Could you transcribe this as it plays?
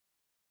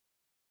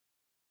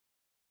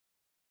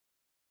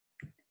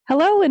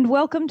Hello and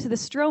welcome to the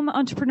Strom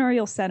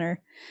Entrepreneurial Center.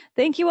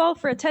 Thank you all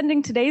for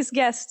attending today's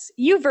guests,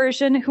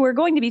 YouVersion, who are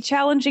going to be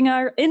challenging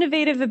our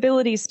innovative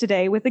abilities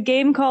today with a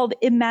game called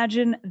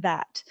Imagine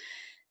That.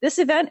 This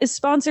event is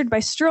sponsored by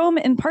Strom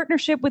in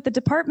partnership with the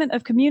Department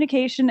of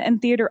Communication and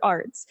Theater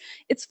Arts.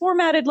 It's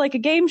formatted like a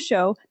game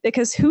show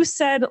because who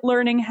said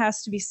learning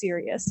has to be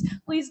serious?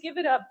 Please give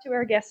it up to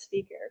our guest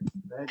speaker.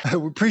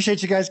 We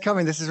appreciate you guys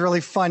coming. This is really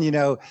fun. You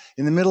know,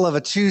 in the middle of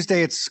a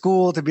Tuesday at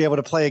school to be able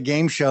to play a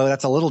game show,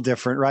 that's a little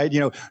different, right?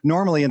 You know,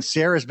 normally, and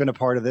Sarah's been a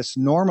part of this,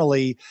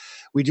 normally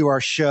we do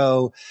our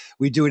show,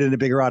 we do it in a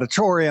bigger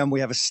auditorium, we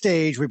have a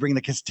stage, we bring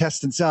the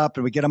contestants up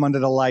and we get them under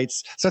the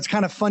lights. So it's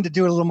kind of fun to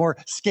do it a little more,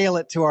 scale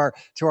it to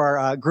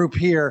our group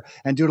here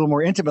and do it a little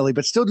more intimately,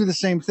 but still do the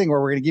same thing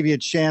where we're going to give you a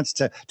chance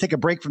to take a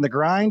break from the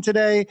grind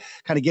today,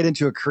 kind of get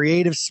into a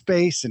creative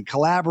space and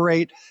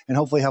collaborate and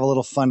hopefully have a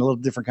little fun, a little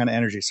different kind of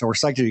energy. So we're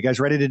psyched. You guys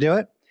ready to do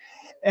it?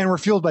 And we're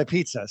fueled by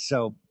pizza.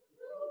 So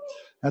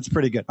that's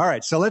pretty good. All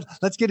right. So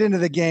let's get into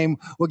the game.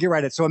 We'll get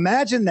right at it. So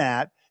Imagine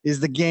That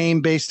is the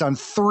game based on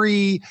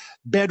three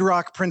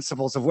bedrock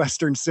principles of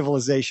Western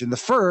civilization. The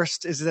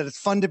first is that it's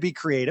fun to be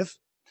creative.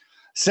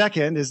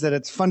 Second is that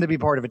it's fun to be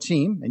part of a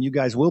team, and you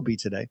guys will be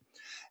today.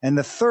 And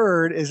the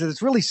third is that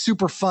it's really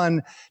super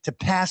fun to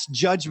pass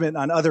judgment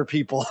on other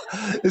people,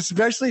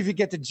 especially if you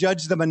get to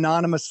judge them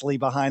anonymously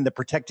behind the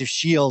protective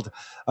shield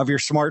of your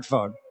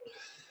smartphone.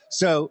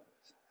 So,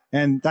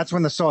 and that's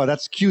when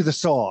that's cue the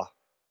saw.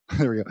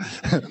 There we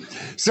go.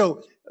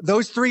 So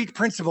those three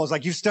principles,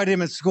 like you studied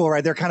them in school,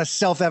 right? They're kind of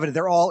self-evident.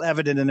 They're all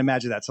evident in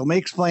Imagine That. So let me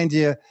explain to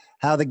you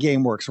how the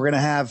game works. We're going to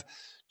have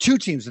two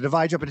teams to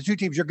divide you up into two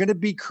teams. You're going to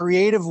be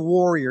creative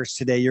warriors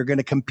today. You're going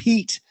to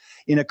compete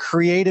in a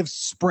creative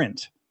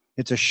sprint.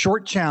 It's a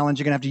short challenge.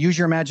 You're going to have to use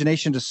your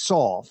imagination to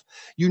solve.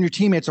 You and your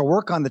teammates will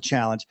work on the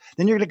challenge.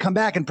 Then you're going to come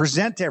back and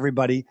present to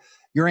everybody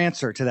your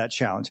answer to that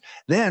challenge.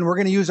 Then we're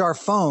going to use our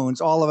phones,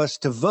 all of us,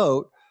 to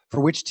vote for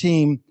which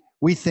team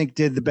we think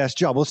did the best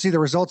job. We'll see the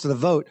results of the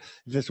vote,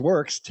 if this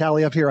works,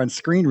 tally up here on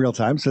screen real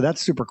time. So that's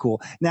super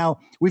cool. Now,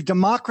 we've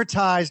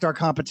democratized our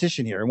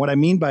competition here. And what I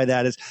mean by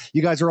that is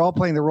you guys are all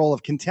playing the role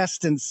of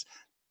contestants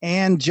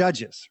and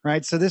judges,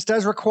 right? So this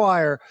does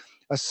require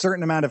a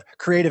certain amount of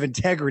creative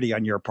integrity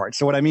on your part.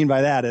 So what I mean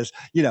by that is,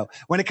 you know,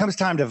 when it comes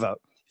time to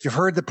vote, if you've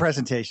heard the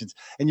presentations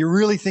and you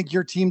really think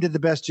your team did the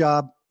best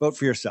job, vote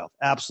for yourself.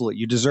 Absolutely.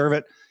 You deserve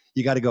it.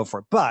 You got to go for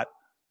it. But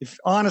if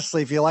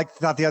honestly, if you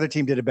thought the other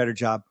team did a better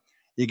job,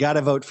 you got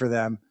to vote for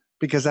them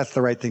because that's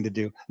the right thing to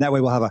do. That way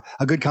we'll have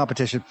a good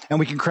competition and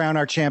we can crown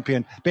our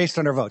champion based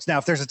on our votes. Now,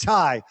 if there's a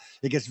tie,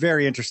 it gets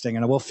very interesting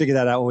and we'll figure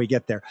that out when we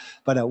get there.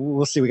 But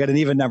we'll see. We got an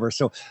even number.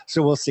 So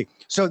we'll see.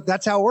 So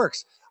that's how it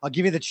works. I'll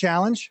give you the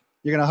challenge.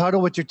 You're going to huddle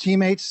with your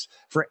teammates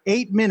for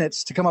 8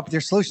 minutes to come up with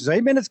your solutions. So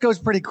 8 minutes goes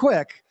pretty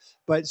quick,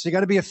 but so you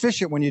got to be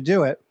efficient when you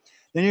do it.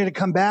 Then you're going to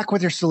come back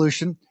with your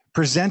solution,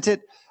 present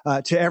it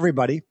to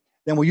everybody.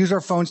 Then we'll use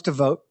our phones to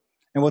vote.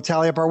 And we'll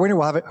tally up our winner.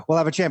 We'll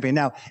have a champion.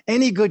 Now,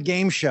 any good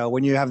game show,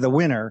 when you have the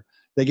winner,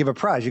 they give a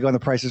prize. You go on The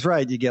Price is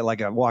Right. You get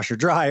like a washer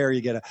dryer. You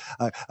get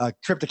a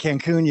trip to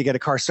Cancun. You get a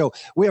car. So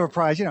we have a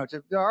prize. You know,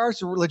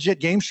 ours are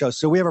legit game shows.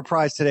 So we have a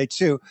prize today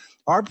too.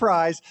 Our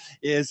prize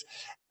is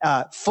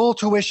full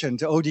tuition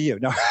to ODU.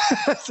 No,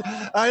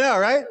 I know,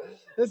 right?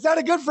 It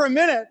sounded good for a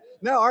minute.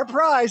 No, our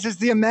prize is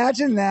the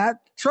Imagine That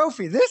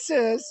trophy. This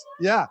is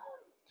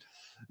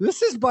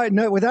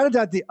without a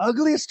doubt the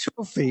ugliest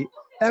trophy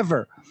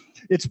ever.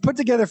 It's put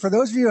together, for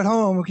those of you at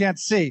home who can't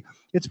see,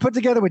 it's put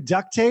together with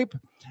duct tape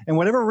and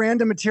whatever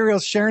random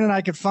materials Sharon and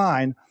I could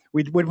find,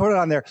 we'd put it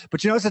on there.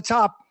 But you notice at the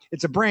top,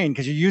 it's a brain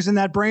because you're using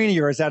that brain of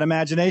yours, that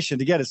imagination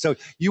to get it. So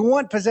you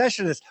want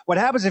possession of this. What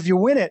happens if you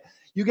win it,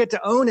 you get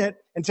to own it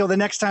until the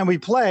next time we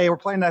play. We're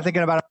playing, I think,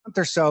 in about a month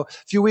or so,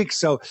 a few weeks.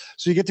 So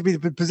you get to be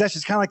the possession.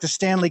 It's kind of like the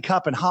Stanley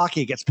Cup in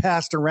hockey. It gets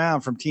passed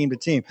around from team to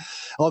team,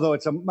 although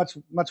it's a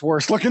much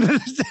worse looking than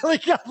the Stanley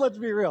Cup. Let's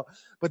be real.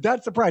 But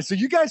that's the prize. So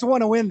you guys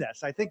want to win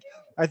this. I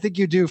think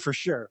you do for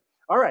sure.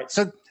 All right.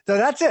 So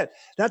that's it.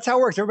 That's how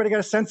it works. Everybody got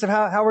a sense of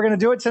how we're going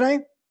to do it today?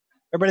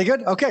 Everybody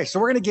good? Okay, so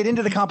we're going to get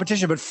into the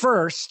competition, but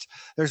first,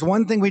 there's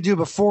one thing we do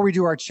before we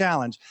do our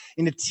challenge.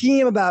 In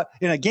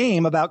a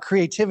game about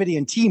creativity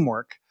and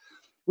teamwork,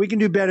 we can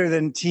do better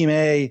than Team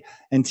A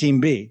and Team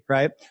B,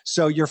 right?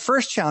 So your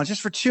first challenge,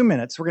 just for 2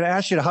 minutes, we're going to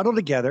ask you to huddle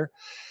together,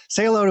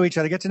 say hello to each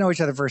other, get to know each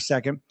other for a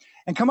second,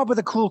 and come up with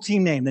a cool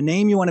team name, the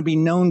name you want to be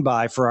known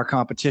by for our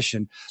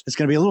competition. That's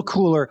going to be a little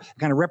cooler,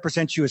 kind of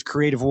represent you as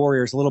creative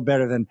warriors a little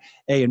better than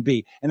A and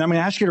B. And I'm going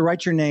to ask you to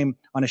write your name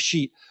on a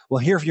sheet. We'll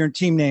hear for your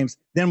team names,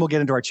 then we'll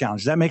get into our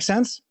challenge. Does that make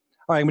sense?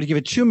 All right, I'm going to give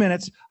it 2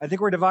 minutes. I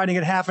think we're dividing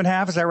it half and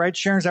half. Is that right,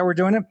 Sharon? Is that how we're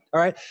doing it?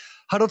 All right,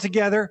 huddle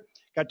together.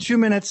 Got 2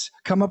 minutes.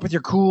 Come up with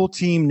your cool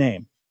team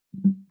name.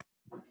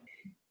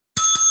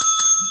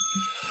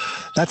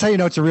 That's how you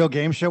know it's a real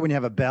game show, when you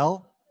have a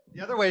bell.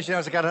 The other way, is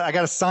I got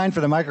a sign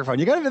for the microphone.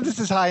 This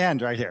is high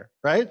end right here,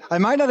 right? I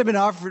might not have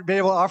been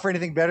able to offer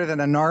anything better than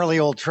a gnarly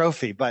old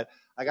trophy, but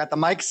I got the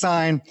mic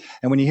sign,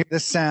 and when you hear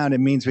this sound, it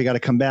means we got to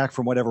come back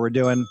from whatever we're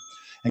doing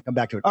and come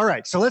back to it. All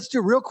right, so let's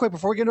do real quick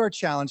before we get into our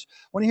challenge.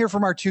 I want to hear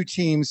from our two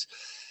teams.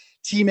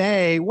 Team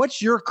A,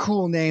 what's your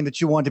cool name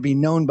that you want to be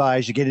known by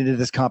as you get into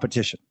this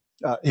competition?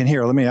 In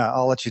here,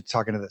 I'll let you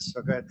talk into this.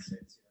 So go ahead.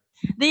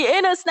 The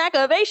Inner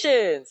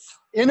Snackavations.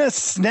 Inner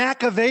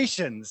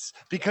Snackavations,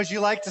 because you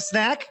like to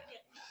snack?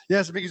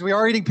 Yes, because we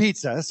are eating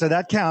pizza, so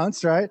that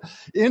counts, right?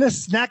 Inner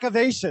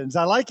Snackavations.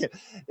 I like it.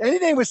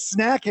 Anything with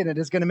snack in it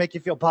is going to make you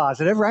feel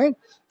positive, right?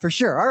 For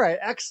sure. All right,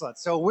 excellent.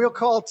 So we'll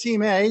call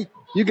Team A,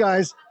 you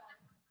guys,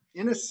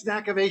 Inner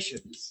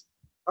Snackavations.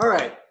 All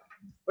right.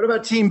 What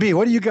about Team B?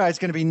 What are you guys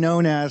going to be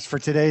known as for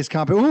today's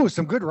competition? Ooh,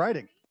 some good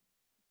writing.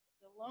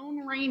 The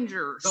Lone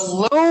Rangers.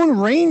 The Lone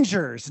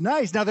Rangers.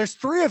 Nice. Now, there's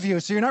 3 of you,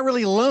 so you're not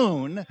really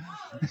lone.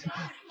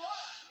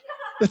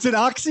 It's an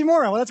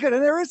oxymoron. Well, that's good.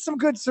 And there is some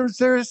good.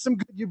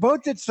 You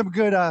both did some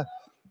good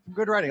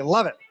writing.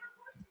 Love it.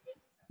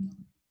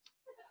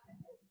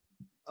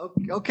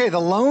 Okay, the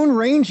Lone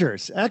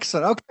Rangers.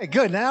 Excellent. Okay,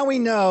 good. Now we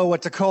know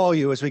what to call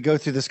you as we go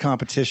through this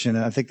competition,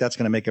 and I think that's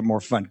going to make it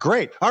more fun.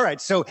 Great. All right,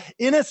 so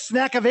Inner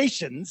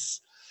Snackavations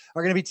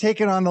are going to be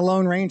taking on the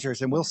Lone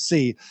Rangers, and we'll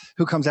see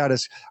who comes out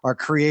as our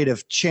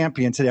creative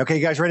champion today. Okay,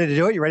 you guys ready to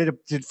do it? You ready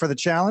for the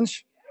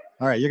challenge?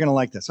 All right, you're going to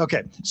like this.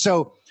 Okay,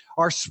 so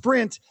our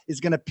sprint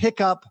is going to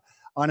pick up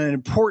on an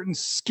important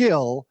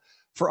skill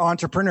for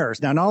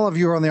entrepreneurs. Now, not all of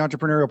you are on the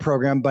entrepreneurial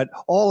program, but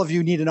all of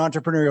you need an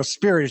entrepreneurial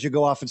spirit as you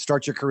go off and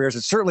start your careers.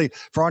 And certainly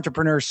for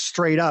entrepreneurs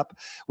straight up,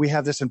 we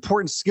have this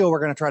important skill we're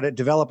going to try to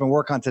develop and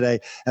work on today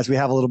as we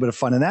have a little bit of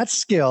fun. And that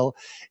skill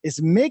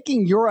is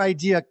making your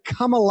idea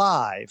come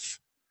alive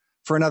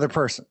for another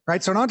person,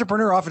 right? So an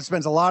entrepreneur often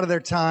spends a lot of their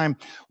time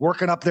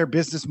working up their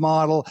business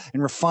model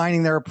and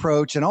refining their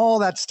approach and all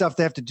that stuff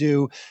they have to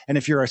do. And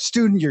if you're a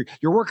student,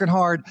 you're working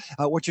hard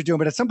what you're doing.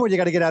 But at some point, you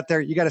got to get out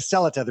there. You got to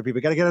sell it to other people.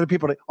 You got to get other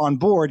people on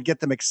board, get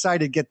them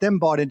excited, get them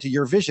bought into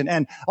your vision.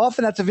 And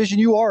often that's a vision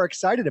you are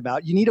excited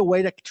about. You need a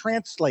way to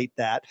translate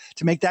that,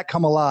 to make that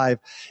come alive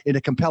in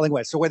a compelling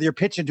way. So whether you're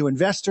pitching to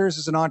investors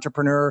as an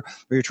entrepreneur, or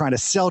you're trying to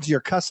sell to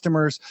your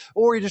customers,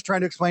 or you're just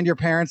trying to explain to your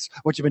parents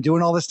what you've been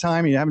doing all this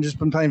time, you haven't just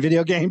been playing video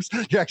games,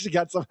 you actually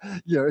got some,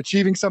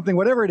 achieving something,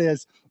 whatever it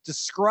is,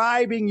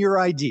 describing your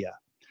idea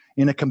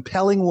in a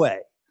compelling way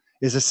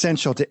is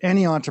essential to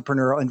any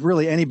entrepreneur and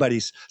really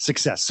anybody's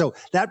success. So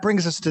that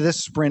brings us to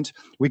this sprint.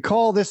 We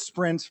call this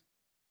sprint,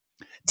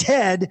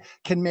 Ted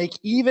Can Make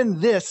Even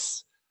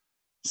This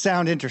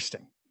Sound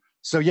Interesting.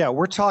 So yeah,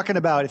 we're talking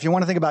about, if you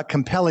want to think about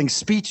compelling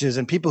speeches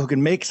and people who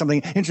can make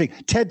something interesting,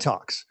 TED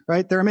Talks,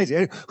 right? They're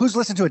amazing. Who's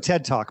listened to a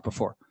TED Talk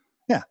before?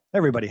 Yeah,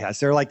 everybody has.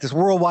 They're like this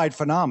worldwide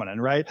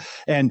phenomenon, right?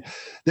 And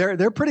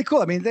they're pretty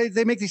cool. I mean,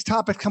 they make these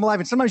topics come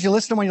alive. And sometimes you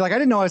listen to one, you're like, I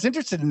didn't know I was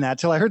interested in that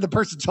till I heard the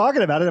person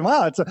talking about it. And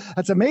wow,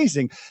 that's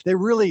amazing. They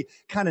really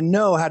kind of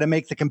know how to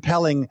make the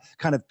compelling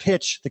kind of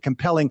pitch, the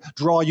compelling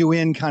draw you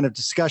in kind of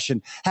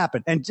discussion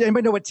happen. And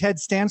anybody know what TED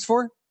stands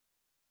for?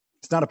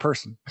 It's not a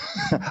person.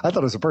 I thought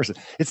it was a person.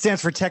 It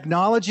stands for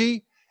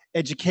Technology,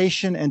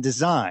 Education, and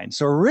Design.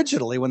 So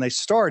originally, when they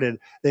started,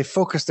 they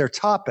focused their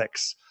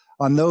topics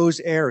on those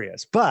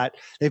areas, but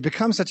they've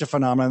become such a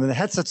phenomenon and they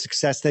had such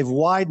success, they've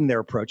widened their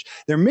approach.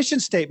 Their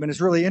mission statement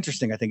is really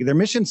interesting, I think. Their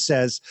mission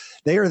says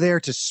they are there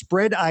to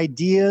spread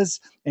ideas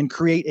and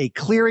create a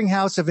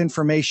clearinghouse of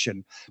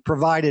information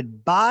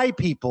provided by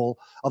people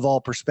of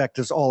all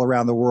perspectives all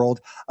around the world,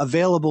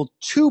 available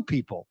to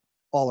people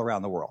all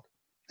around the world.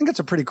 I think it's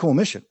a pretty cool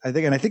mission. I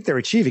think they're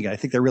achieving it. I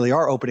think they really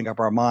are opening up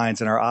our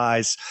minds and our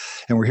eyes,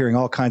 and we're hearing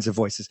all kinds of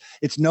voices.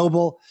 It's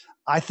noble.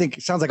 I think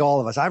it sounds like all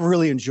of us. I've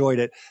really enjoyed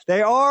it.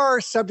 They are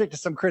subject to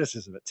some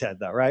criticism at TED,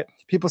 though, right?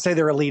 People say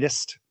they're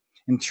elitist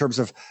in terms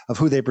of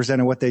who they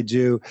present and what they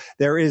do.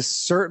 There is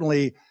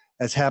certainly,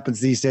 as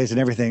happens these days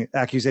and everything,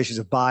 accusations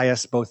of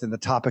bias, both in the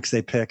topics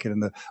they pick and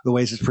in the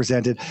ways it's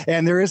presented.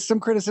 And there is some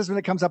criticism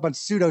that comes up on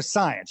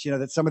pseudoscience,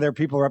 that some of their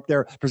people are up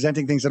there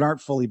presenting things that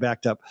aren't fully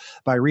backed up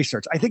by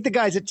research. I think the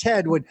guys at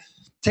TED would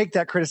take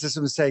that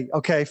criticism and say,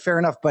 okay, fair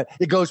enough, but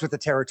it goes with the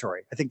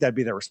territory. I think that'd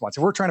be their response.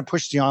 If we're trying to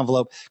push the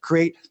envelope,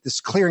 create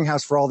this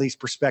clearinghouse for all these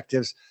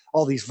perspectives,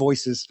 all these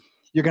voices,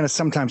 you're going to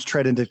sometimes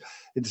tread into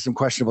some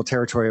questionable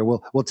territory.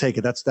 We'll take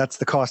it. That's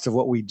the cost of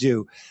what we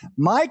do.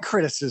 My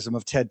criticism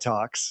of TED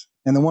Talks,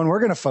 and the one we're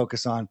going to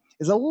focus on,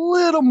 is a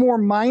little more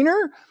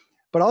minor,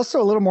 but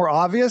also a little more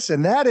obvious.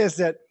 And that is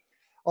that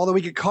although we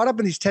get caught up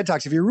in these TED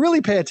Talks, if you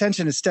really pay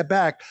attention and step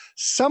back,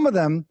 some of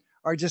them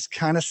are just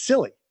kind of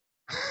silly.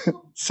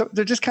 So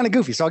they're just kind of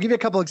goofy. So I'll give you a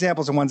couple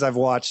examples of ones I've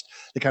watched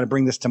that kind of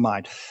bring this to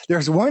mind.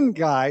 There's one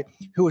guy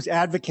who was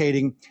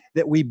advocating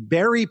that we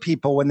bury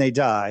people when they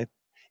die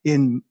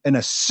in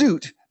a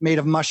suit made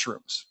of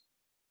mushrooms.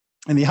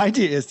 And the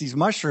idea is these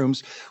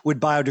mushrooms would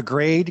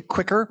biodegrade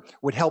quicker,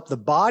 would help the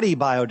body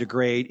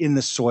biodegrade in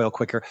the soil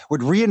quicker,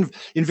 would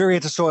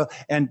reinvigorate the soil,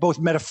 and both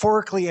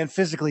metaphorically and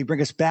physically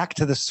bring us back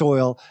to the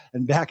soil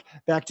and back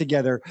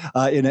together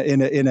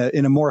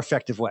in a more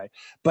effective way.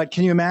 But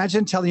can you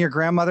imagine telling your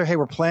grandmother, "Hey,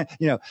 we're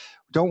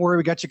don't worry,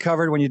 we got you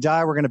covered. When you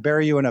die, we're going to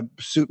bury you in a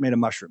suit made of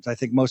mushrooms"? I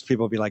think most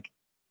people would be like,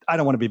 I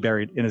don't want to be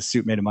buried in a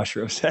suit made of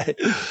mushrooms.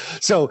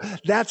 So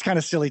that's kind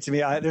of silly to me.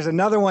 There's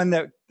another one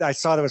that I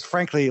saw that was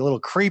frankly a little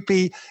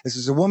creepy. This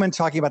is a woman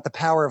talking about the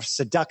power of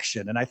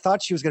seduction. And I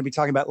thought she was going to be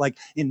talking about like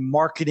in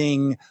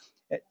marketing.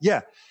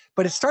 Yeah.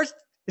 But it starts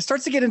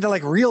to get into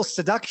like real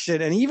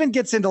seduction, and even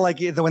gets into like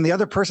when the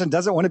other person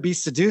doesn't want to be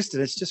seduced,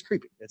 and it's just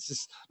creepy. It's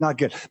just not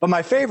good. But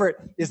my favorite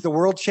is the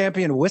world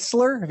champion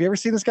whistler. Have you ever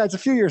seen this guy? It's a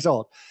few years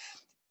old.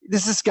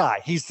 This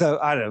guy, he's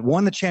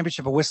won the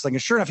championship of whistling.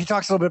 And sure enough, he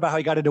talks a little bit about how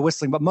he got into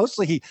whistling, but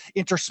mostly he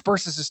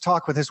intersperses his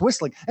talk with his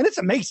whistling. And it's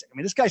amazing. I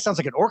mean, this guy sounds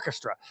like an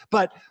orchestra.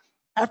 But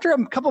after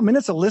a couple of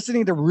minutes of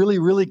listening to really,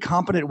 really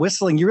competent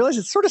whistling, you realize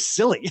it's sort of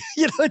silly.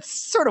 It's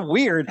sort of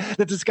weird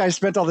that this guy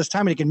spent all this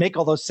time and he can make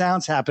all those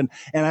sounds happen.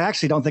 And I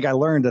actually don't think I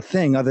learned a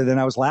thing other than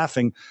I was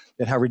laughing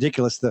at how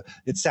ridiculous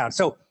it sounds.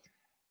 So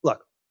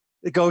look,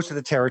 it goes to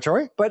the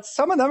territory, but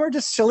some of them are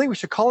just silly. We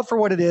should call it for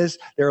what it is.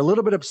 They're a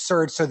little bit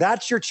absurd. So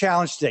that's your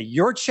challenge today.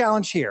 Your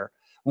challenge here,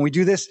 when we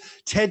do this,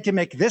 Ted can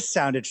make this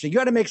sound interesting. You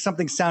got to make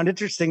something sound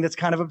interesting that's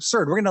kind of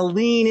absurd. We're going to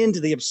lean into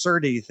the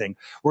absurdity thing.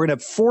 We're going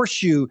to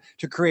force you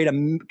to create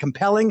a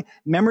compelling,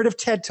 memorative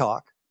TED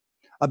Talk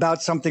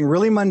about something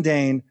really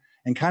mundane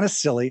and kind of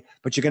silly,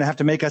 but you're going to have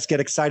to make us get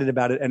excited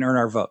about it and earn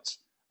our votes.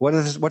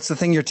 What's the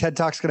thing your TED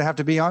Talk's going to have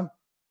to be on?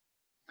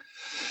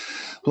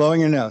 Blowing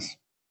your nose.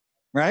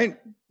 Right?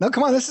 No,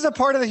 come on. This is a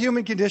part of the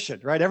human condition,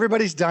 right?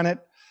 Everybody's done it.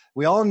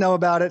 We all know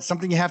about it.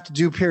 Something you have to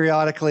do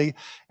periodically,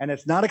 and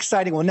it's not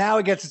exciting. Well, now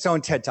it gets its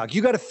own TED Talk.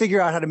 You got to figure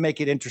out how to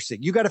make it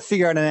interesting. You got to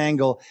figure out an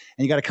angle,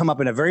 and you got to come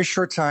up in a very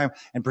short time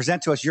and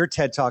present to us your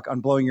TED Talk on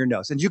blowing your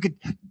nose. And you could,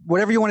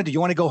 whatever you want to do. You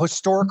want to go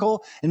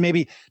historical and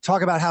maybe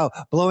talk about how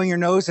blowing your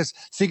nose has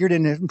figured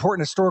in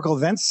important historical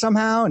events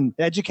somehow and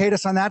educate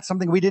us on that,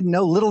 something we didn't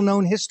know, little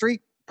known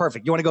history.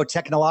 Perfect. You want to go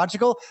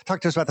technological? Talk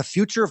to us about the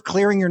future of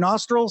clearing your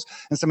nostrils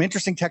and some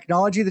interesting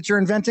technology that you're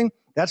inventing.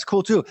 That's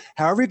cool too.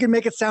 However you can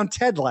make it sound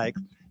TED-like,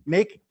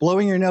 make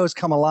blowing your nose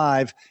come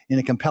alive in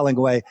a compelling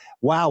way.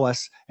 Wow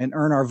us and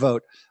earn our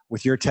vote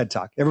with your TED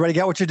Talk. Everybody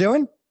get what you're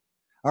doing?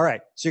 All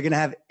right. So you're going to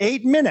have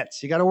 8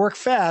 minutes. You got to work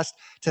fast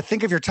to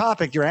think of your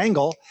topic, your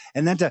angle,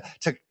 and then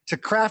to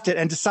craft it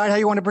and decide how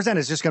you want to present it.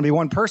 It's just going to be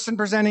one person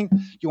presenting.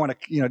 You want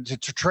to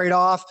trade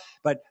off,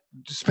 but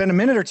just spend a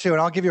minute or two,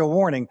 and I'll give you a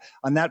warning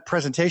on that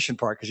presentation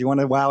part because you want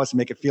to wow us and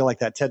make it feel like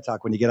that TED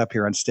Talk when you get up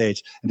here on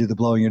stage and do the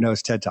blowing your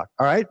nose TED Talk.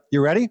 All right? You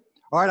ready?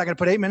 All right. I'm going to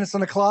put 8 minutes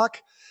on the clock.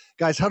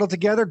 Guys, huddle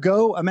together.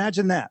 Go.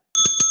 Imagine that.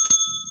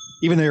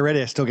 Even though you're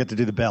ready, I still get to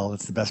do the bell.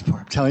 It's the best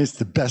part. I'm telling you, it's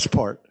the best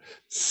part.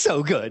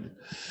 So good.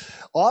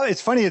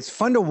 It's funny. It's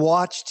fun to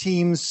watch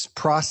teams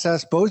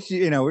process both,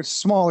 it's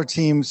smaller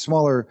teams,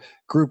 smaller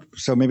group.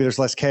 So maybe there's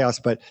less chaos,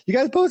 but you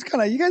guys both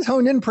you guys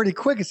honed in pretty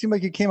quick. It seemed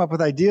like you came up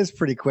with ideas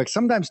pretty quick.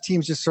 Sometimes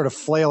teams just sort of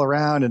flail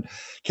around and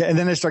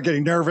then they start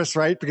getting nervous,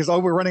 right? Because,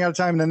 we're running out of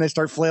time, and then they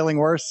start flailing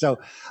worse. So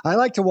I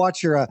like to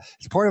watch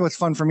it's part of what's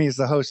fun for me as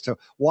the host to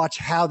watch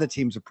how the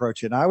teams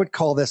approach it. And I would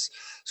call this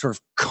sort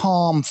of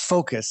calm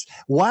focus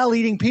while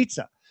eating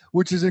pizza,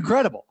 which is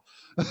incredible.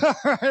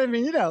 I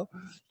mean, you can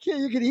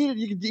eat it,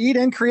 you can eat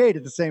and create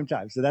at the same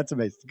time. So that's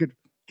amazing.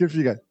 Good for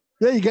you guys.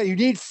 Yeah, you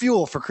need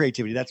fuel for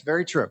creativity. That's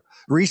very true.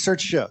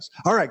 Research shows.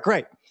 All right,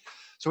 great.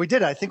 So we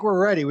did it. I think we're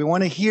ready. We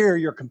want to hear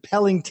your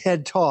compelling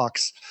TED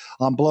Talks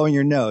on blowing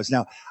your nose.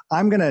 Now,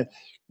 I'm going to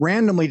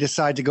randomly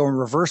decide to go in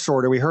reverse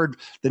order. We heard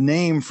the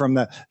name from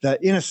the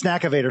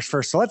Snackovators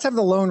first. So let's have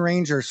the Lone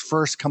Rangers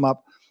first come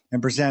up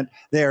and present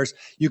theirs.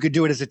 You could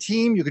do it as a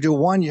team. You could do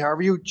one,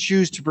 however you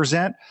choose to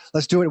present.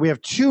 Let's do it. We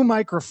have 2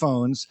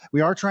 microphones. We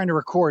are trying to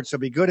record, so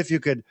it'd be good if you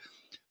could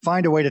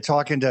find a way to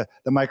talk into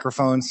the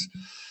microphones.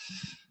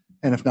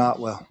 And if not,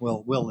 well,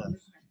 we'll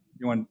live.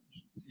 You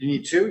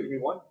need 2? You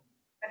need 1?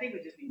 I think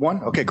we just need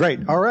 1? Okay, great.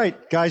 All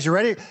right, guys, you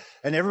ready?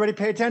 And everybody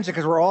pay attention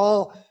because we're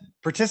all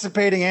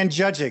participating and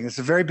judging. It's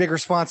a very big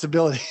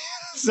responsibility.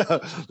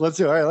 So let's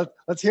do it. All right,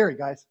 let's hear it,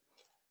 guys.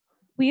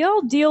 We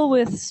all deal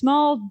with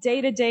small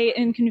day-to-day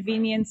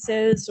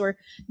inconveniences or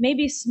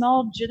maybe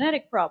small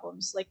genetic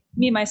problems. Like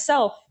me,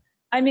 myself,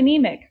 I'm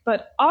anemic,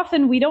 but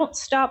often we don't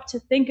stop to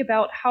think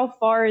about how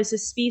far as a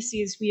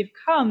species we have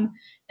come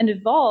and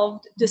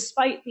evolved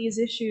despite these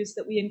issues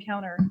that we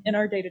encounter in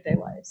our day-to-day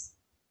lives.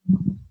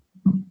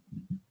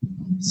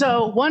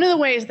 So one of the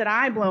ways that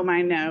I blow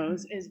my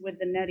nose is with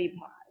the neti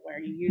pot, where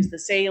you use the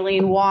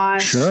saline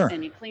wash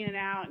and you clean it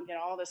out and get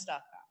all the stuff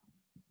out.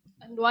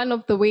 And one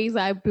of the ways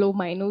I blow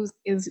my nose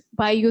is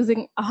by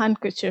using a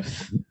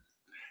handkerchief.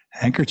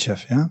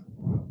 Handkerchief, yeah.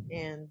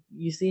 And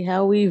you see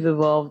how we've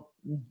evolved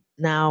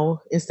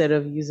now. Instead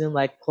of using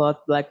like cloth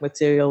black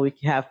material, we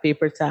can have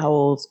paper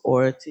towels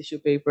or tissue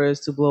papers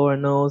to blow our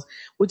nose,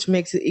 which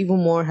makes it even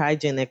more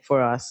hygienic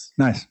for us.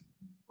 Nice.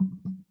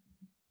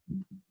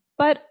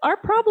 But our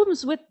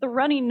problems with the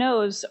runny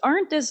nose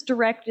aren't as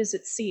direct as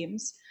it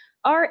seems.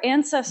 Our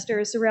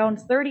ancestors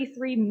around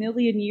 33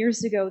 million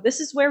years ago,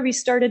 this is where we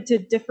started to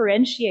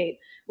differentiate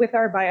with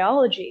our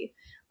biology.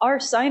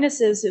 Our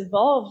sinuses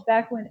evolved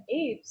back when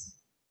apes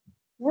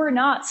were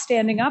not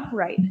standing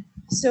upright.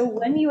 So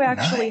when you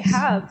actually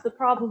have the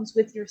problems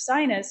with your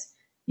sinus,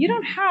 you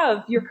don't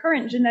have your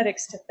current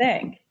genetics to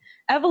thank.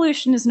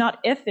 Evolution is not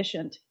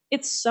efficient,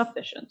 it's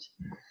sufficient.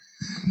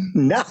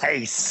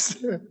 Nice.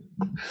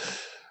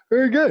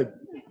 Very good.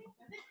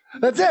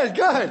 That's it.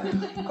 Good.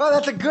 Oh,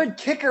 that's a good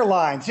kicker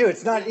line too.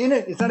 It's not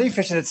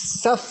efficient. It's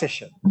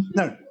sufficient.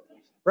 No,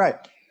 right.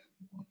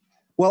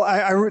 Well,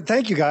 I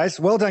thank you guys.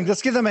 Well done.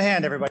 Let's give them a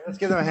hand, everybody. Let's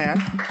give them a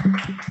hand.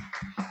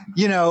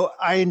 You know,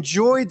 I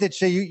enjoyed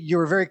that you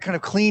were very kind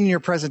of clean in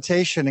your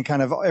presentation and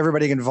kind of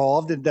everybody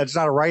involved. And that's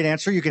not a right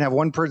answer. You can have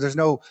one person. There's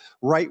no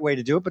right way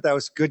to do it, but that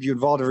was good. You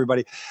involved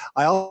everybody.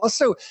 I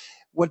also,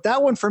 what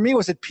that one for me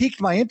was, it piqued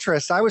my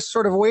interest. I was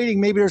sort of waiting.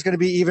 Maybe there's going to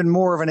be even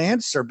more of an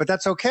answer, but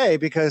that's okay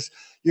because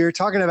you're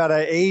talking about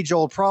an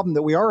age-old problem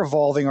that we are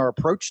evolving our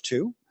approach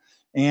to.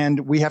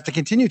 And we have to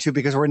continue to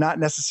because we're not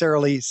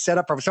necessarily set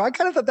up. So I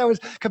kind of thought that was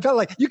compelling.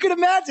 Like, you can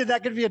imagine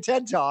that could be a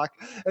TED Talk,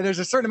 and there's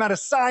a certain amount of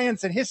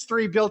science and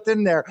history built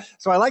in there.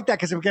 So I like that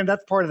because, again,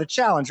 that's part of the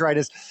challenge, right?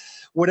 Is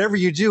whatever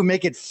you do,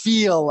 make it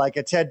feel like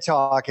a TED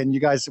Talk. And you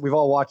guys, we've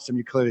all watched them.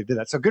 You clearly did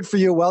that. So good for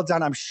you. Well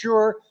done. I'm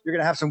sure you're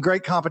going to have some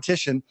great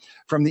competition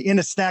from the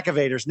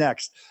Snackovators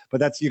next.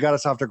 But you got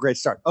us off to a great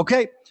start.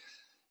 Okay,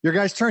 your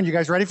guys' turn. You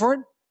guys ready for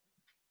it?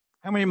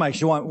 How many mics?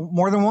 You want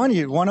more than one?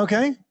 One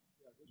okay?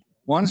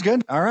 One's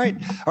good. All right.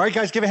 All right,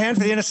 guys, give a hand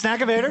for the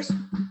Snackovators.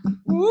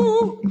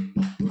 Woo!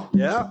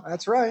 Yeah,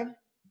 that's right.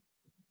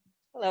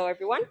 Hello,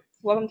 everyone.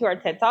 Welcome to our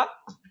TED Talk.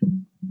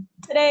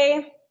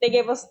 Today, they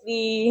gave us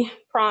the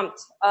prompt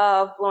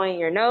of blowing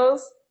your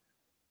nose.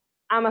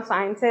 I'm a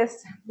scientist.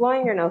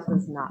 Blowing your nose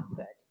is not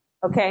good,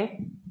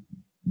 okay?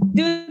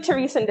 Due to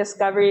recent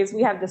discoveries,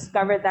 we have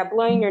discovered that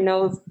blowing your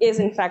nose is,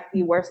 in fact,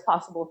 the worst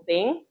possible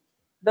thing.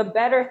 The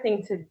better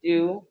thing to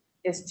do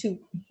is to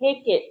pick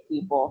it,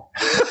 people.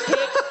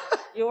 Pick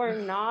your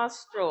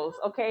nostrils,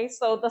 okay?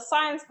 So the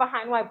science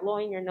behind why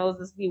blowing your nose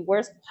is the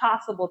worst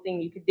possible thing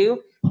you could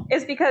do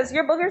is because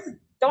your boogers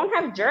don't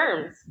have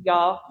germs,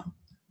 y'all.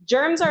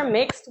 Germs are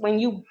mixed when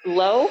you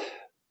blow.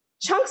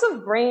 Chunks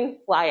of brain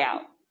fly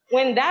out.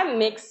 When that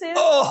mixes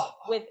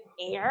with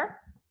air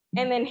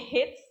and then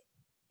hits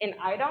an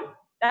item,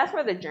 that's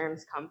where the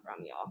germs come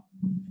from, y'all.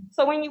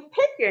 So when you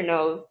pick your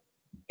nose,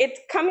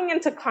 it's coming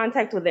into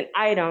contact with an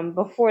item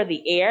before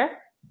the air,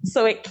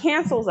 so it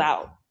cancels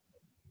out.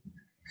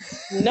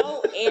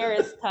 No air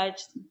is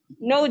touched.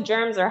 No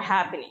germs are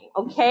happening,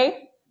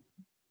 okay?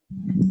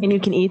 And you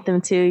can eat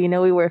them too. You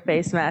know, we wear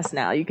face masks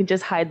now. You can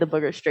just hide the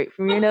booger straight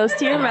from your nose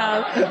to your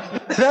mouth.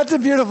 That's a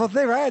beautiful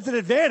thing, right? It's an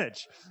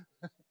advantage.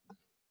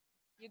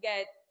 You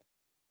get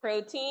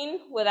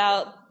protein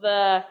without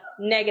the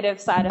negative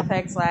side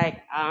effects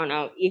like, I don't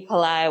know, E.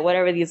 coli,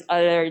 whatever these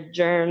other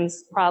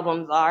germs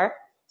problems are.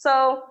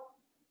 So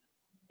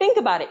think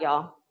about it,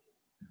 y'all.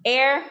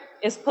 Air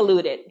is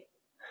polluted.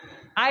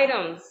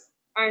 Items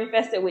are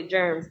infested with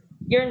germs.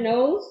 Your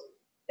nose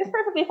is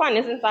perfectly fine.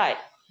 It's inside.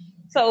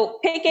 So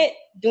pick it,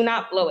 do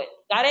not blow it.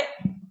 Got it?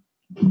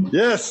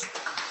 Yes.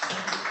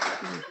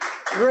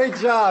 Great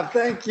job.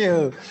 Thank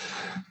you.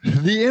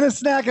 The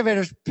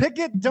Snackovators, pick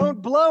it,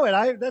 don't blow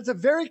it. That's a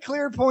very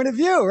clear point of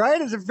view,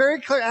 right? It's a very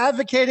clear,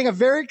 advocating a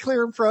very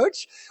clear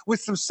approach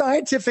with some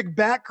scientific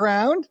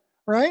background,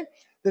 right?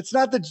 It's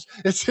not,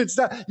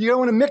 you don't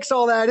want to mix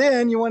all that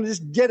in. You want to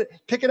just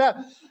pick it up.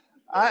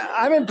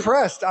 I'm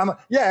impressed. And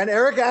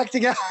Eric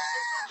acting out.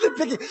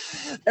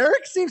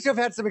 Eric seems to have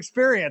had some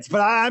experience,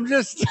 but I'm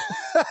just,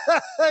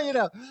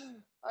 I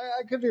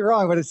could be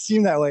wrong, but it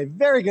seemed that way.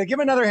 Very good. Give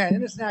him another hand.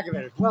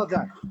 Snackovators. Well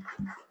done.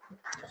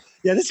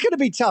 Yeah, this is going to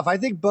be tough. I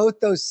think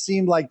both those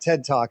seem like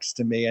TED Talks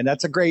to me, and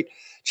that's a great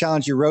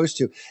challenge you rose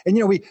to. And,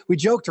 we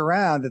joked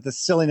around at the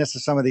silliness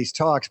of some of these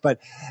talks, but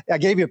I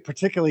gave you a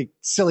particularly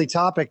silly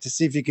topic to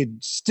see if you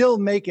could still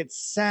make it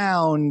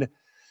sound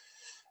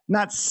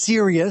not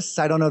serious.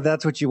 I don't know if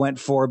that's what you went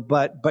for,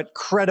 but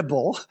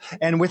credible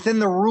and within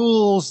the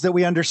rules that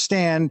we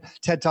understand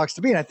TED Talks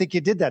to be. And I think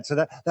you did that.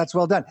 So that's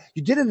well done.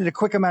 You did it in a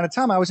quick amount of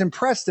time. I was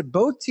impressed that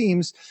both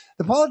teams,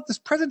 this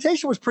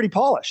presentation was pretty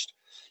polished.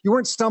 You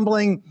weren't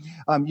stumbling.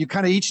 You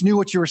kind of each knew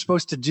what you were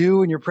supposed to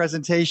do in your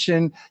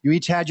presentation. You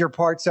each had your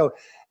part. So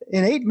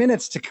in 8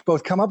 minutes to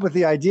both come up with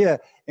the idea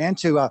and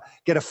to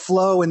get a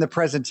flow in the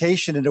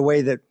presentation in a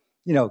way that,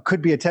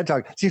 could be a TED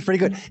Talk, seems pretty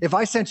good. If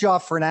I sent you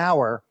off for an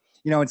hour,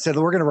 and said,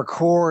 we're going to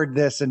record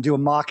this and do a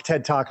mock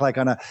TED Talk, like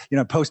on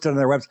post it on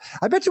their website,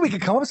 I bet you we could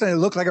come up with something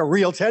that looked like a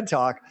real TED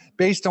Talk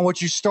based on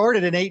what you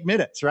started in 8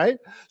 minutes, right?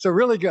 So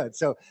really good.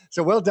 So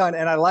well done.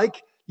 And I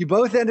like, you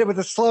both ended with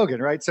a slogan,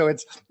 right? So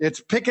it's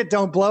pick it,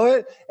 don't blow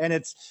it. And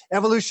it's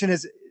evolution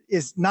is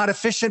not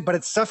efficient, but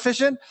it's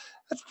sufficient.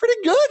 That's pretty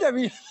good. I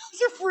mean,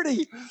 those are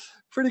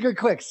pretty good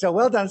quick. So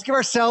well done. Let's give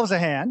ourselves a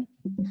hand.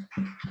 All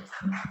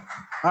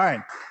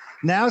right.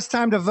 Now it's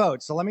time to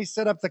vote. So let me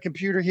set up the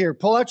computer here.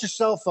 Pull out your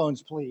cell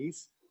phones,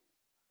 please.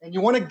 And you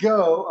want to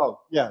go,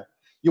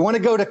 you want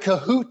to go to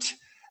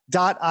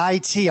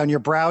kahoot.it on your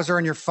browser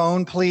on your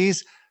phone,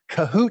 please.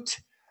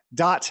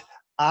 Kahoot.it.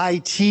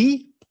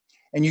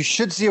 And you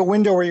should see a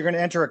window where you're going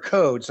to enter a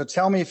code. So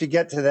tell me if you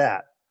get to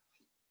that.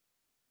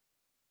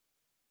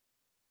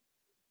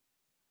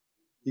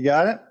 You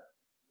got it?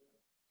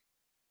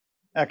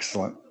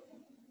 Excellent.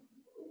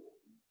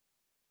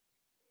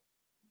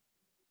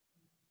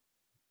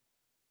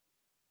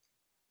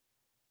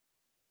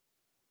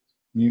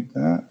 Mute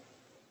that.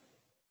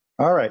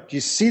 All right. Do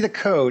you see the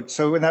code?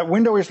 So in that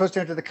window where you're supposed to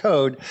enter the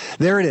code,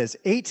 there it is,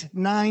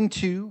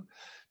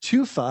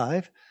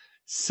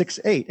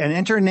 8922568. And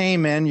enter a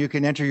name in. You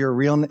can enter your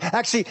real name.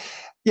 Actually,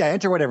 yeah,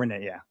 enter whatever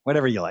name. Yeah,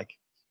 whatever you like.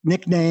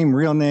 Nickname,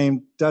 real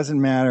name,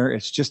 doesn't matter.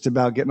 It's just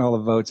about getting all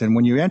the votes. And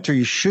when you enter,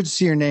 you should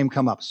see your name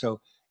come up. So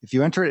if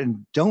you enter it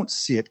and don't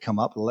see it come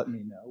up, let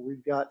me know.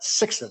 We've got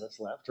 6 of us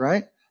left,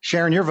 right?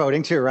 Sharon, you're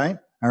voting too, right?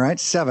 All right,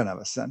 7 of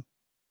us then.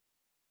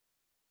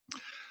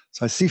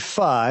 So I see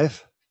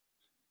 5.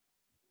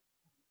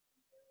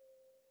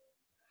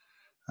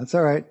 That's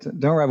all right.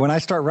 Don't worry. When I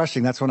start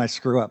rushing, that's when I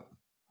screw up.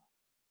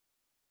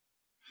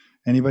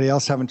 Anybody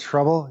else having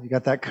trouble? You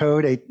got that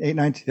code,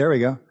 892? There we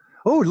go.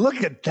 Oh,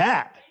 look at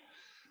that.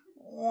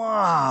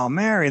 Wow,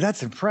 Mary,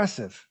 that's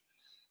impressive.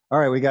 All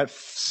right, we got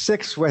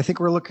 6. I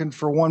think we're looking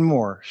for one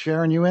more.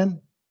 Sharon, you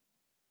in?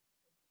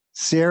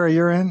 Sierra,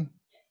 you're in?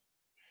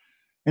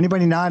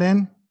 Anybody not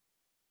in?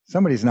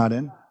 Somebody's not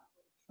in.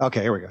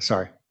 Okay, here we go.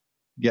 Sorry.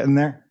 Getting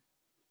there?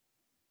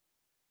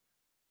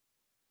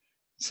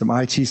 Some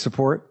IT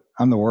support.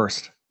 I'm the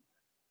worst.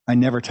 I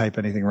never type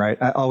anything right.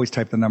 I always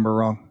type the number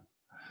wrong.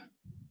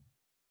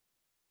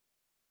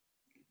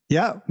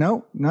 Yeah,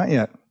 no, not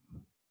yet.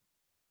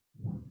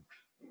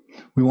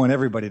 We want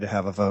everybody to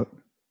have a vote.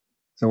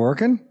 Is it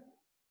working?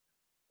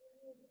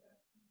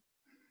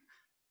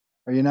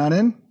 Are you not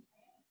in?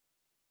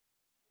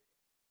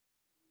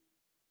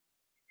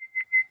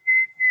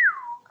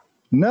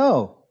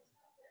 No.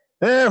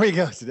 There we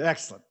go.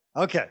 Excellent.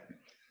 Okay.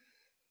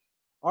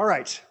 All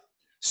right.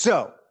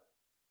 So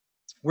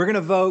we're going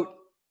to vote.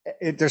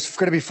 There's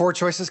going to be 4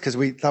 choices because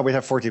we thought we'd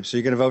have 4 teams. So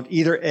you're going to vote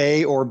either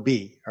A or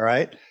B. All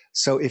right.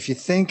 So if you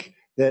think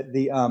that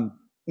the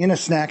In a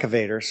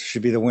Snackovators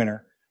should be the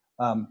winner,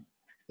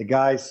 the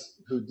guys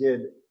who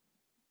did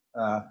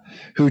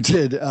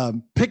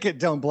Pick It,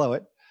 Don't Blow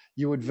It,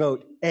 you would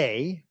vote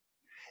A.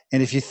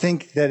 And if you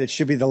think that it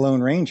should be the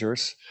Lone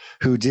Rangers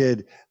who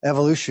did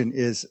Evolution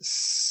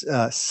is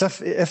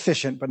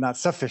efficient but not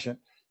sufficient,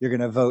 you're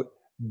going to vote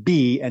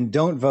B and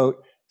don't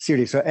vote C or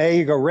D. So A,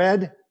 you go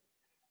red.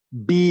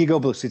 B, you go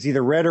blue. So it's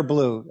either red or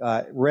blue.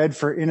 Red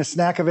for In a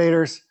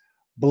Snackovators,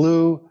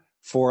 blue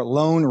for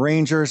Lone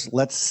Rangers.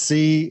 Let's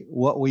see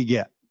what we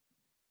get.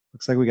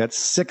 Looks like we got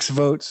 6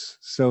 votes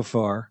so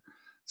far.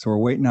 So we're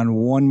waiting on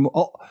one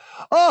more.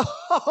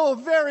 Oh,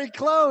 very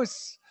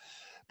close.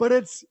 But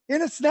it's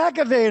In a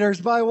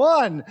Snackovators by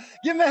 1.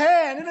 Give them a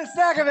hand. In a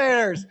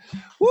Snackovators.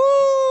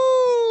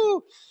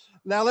 Woo!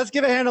 Now let's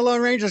give a hand to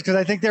Lone Rangers because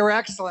I think they were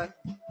excellent.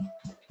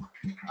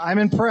 I'm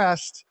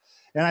impressed.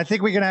 And I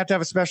think we're going to have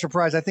a special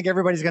prize. I think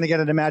everybody's going to get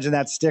an Imagine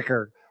That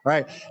sticker,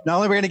 right? Not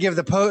only are we going to give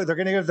they're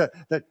going to give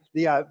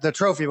the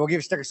trophy. We'll give you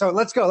a sticker. So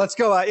let's go.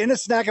 In a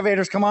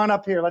Snackovators, come on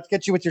up here. Let's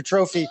get you with your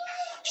trophy.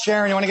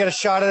 Sharon, you want to get a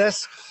shot of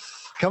this?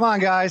 Come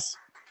on, guys.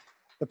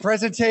 The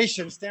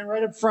presentation. Stand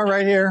right up front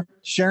right here.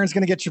 Sharon's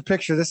going to get your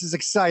picture. This is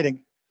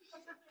exciting.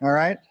 All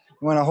right.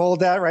 You want to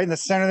hold that right in the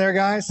center there,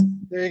 guys?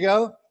 There you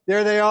go.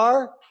 There they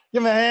are.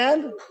 Give them a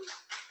hand.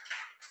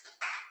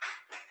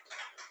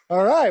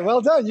 All right,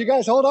 well done. You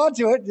guys hold on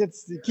to it.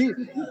 It's the key.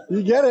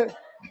 You get it.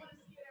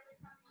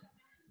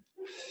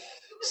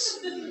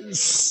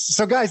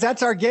 So, guys,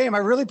 that's our game. I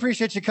really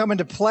appreciate you coming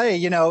to play.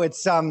 You know,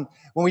 it's when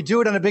we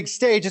do it on a big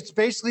stage, it's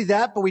basically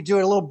that, but we do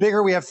it a little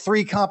bigger. We have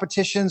 3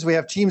 competitions. We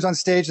have teams on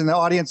stage, and the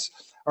audience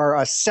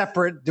are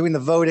separate doing the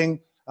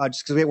voting.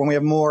 Just because when we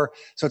have more,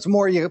 so it's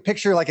more, you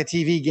picture like a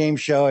TV game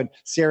show, and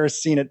Sierra's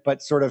seen it,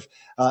 but sort of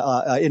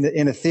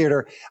in a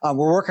theater.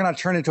 We're working on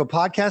turning it into a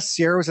podcast.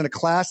 Sierra was in a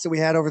class that we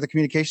had over the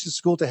communications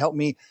school to help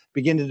me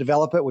begin to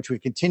develop it, which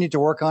we've continued to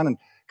work on, and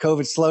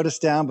COVID slowed us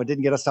down, but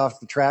didn't get us off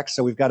the track.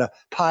 So we've got a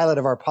pilot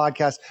of our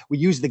podcast. We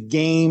use the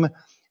game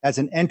as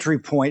an entry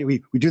point.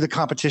 We do the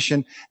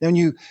competition. Then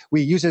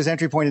we use it as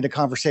entry point into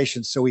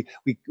conversations. So we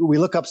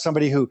look up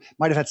somebody who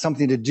might have had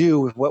something to do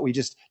with what we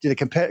just did a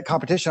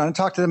competition on and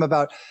talk to them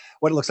about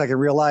what it looks like in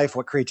real life,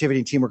 what creativity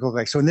and teamwork look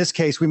like. So in this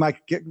case, we might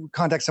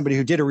contact somebody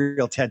who did a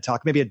real TED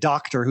Talk, maybe a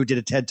doctor who did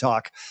a TED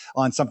Talk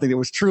on something that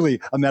was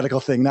truly a medical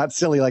thing, not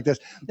silly like this.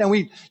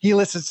 And he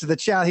listens to the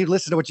chat. He'd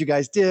listen to what you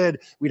guys did.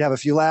 We'd have a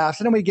few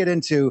laughs. And then we get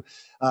into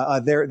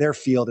their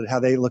field and how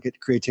they look at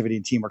creativity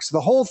and teamwork. So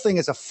the whole thing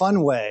is a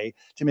fun way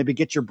to maybe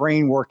get your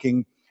brain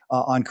working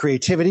on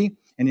creativity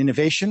and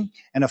innovation,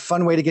 and a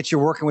fun way to get you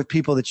working with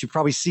people that you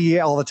probably see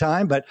all the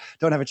time, but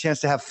don't have a chance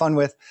to have fun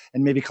with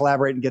and maybe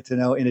collaborate and get to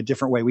know in a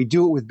different way. We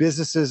do it with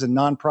businesses and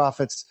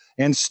nonprofits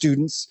and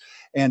students.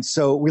 And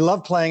so we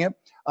love playing it.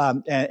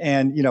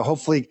 And you know,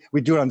 hopefully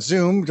we do it on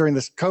Zoom during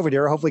this COVID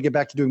era, hopefully get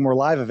back to doing more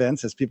live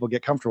events as people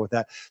get comfortable with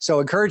that. So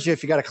encourage you,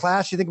 if you got a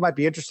class you think might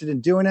be interested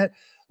in doing it,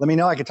 let me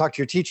know. I can talk to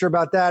your teacher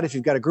about that. If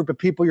you've got a group of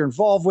people you're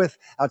involved with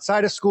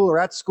outside of school or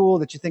at school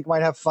that you think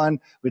might have fun,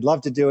 we'd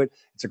love to do it.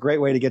 It's a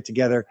great way to get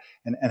together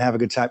and have a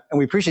good time. And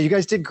we appreciate it. You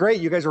guys did great.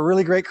 You guys were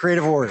really great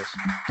creative warriors.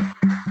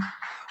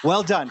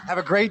 Well done. Have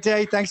a great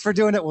day. Thanks for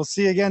doing it. We'll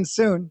see you again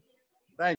soon.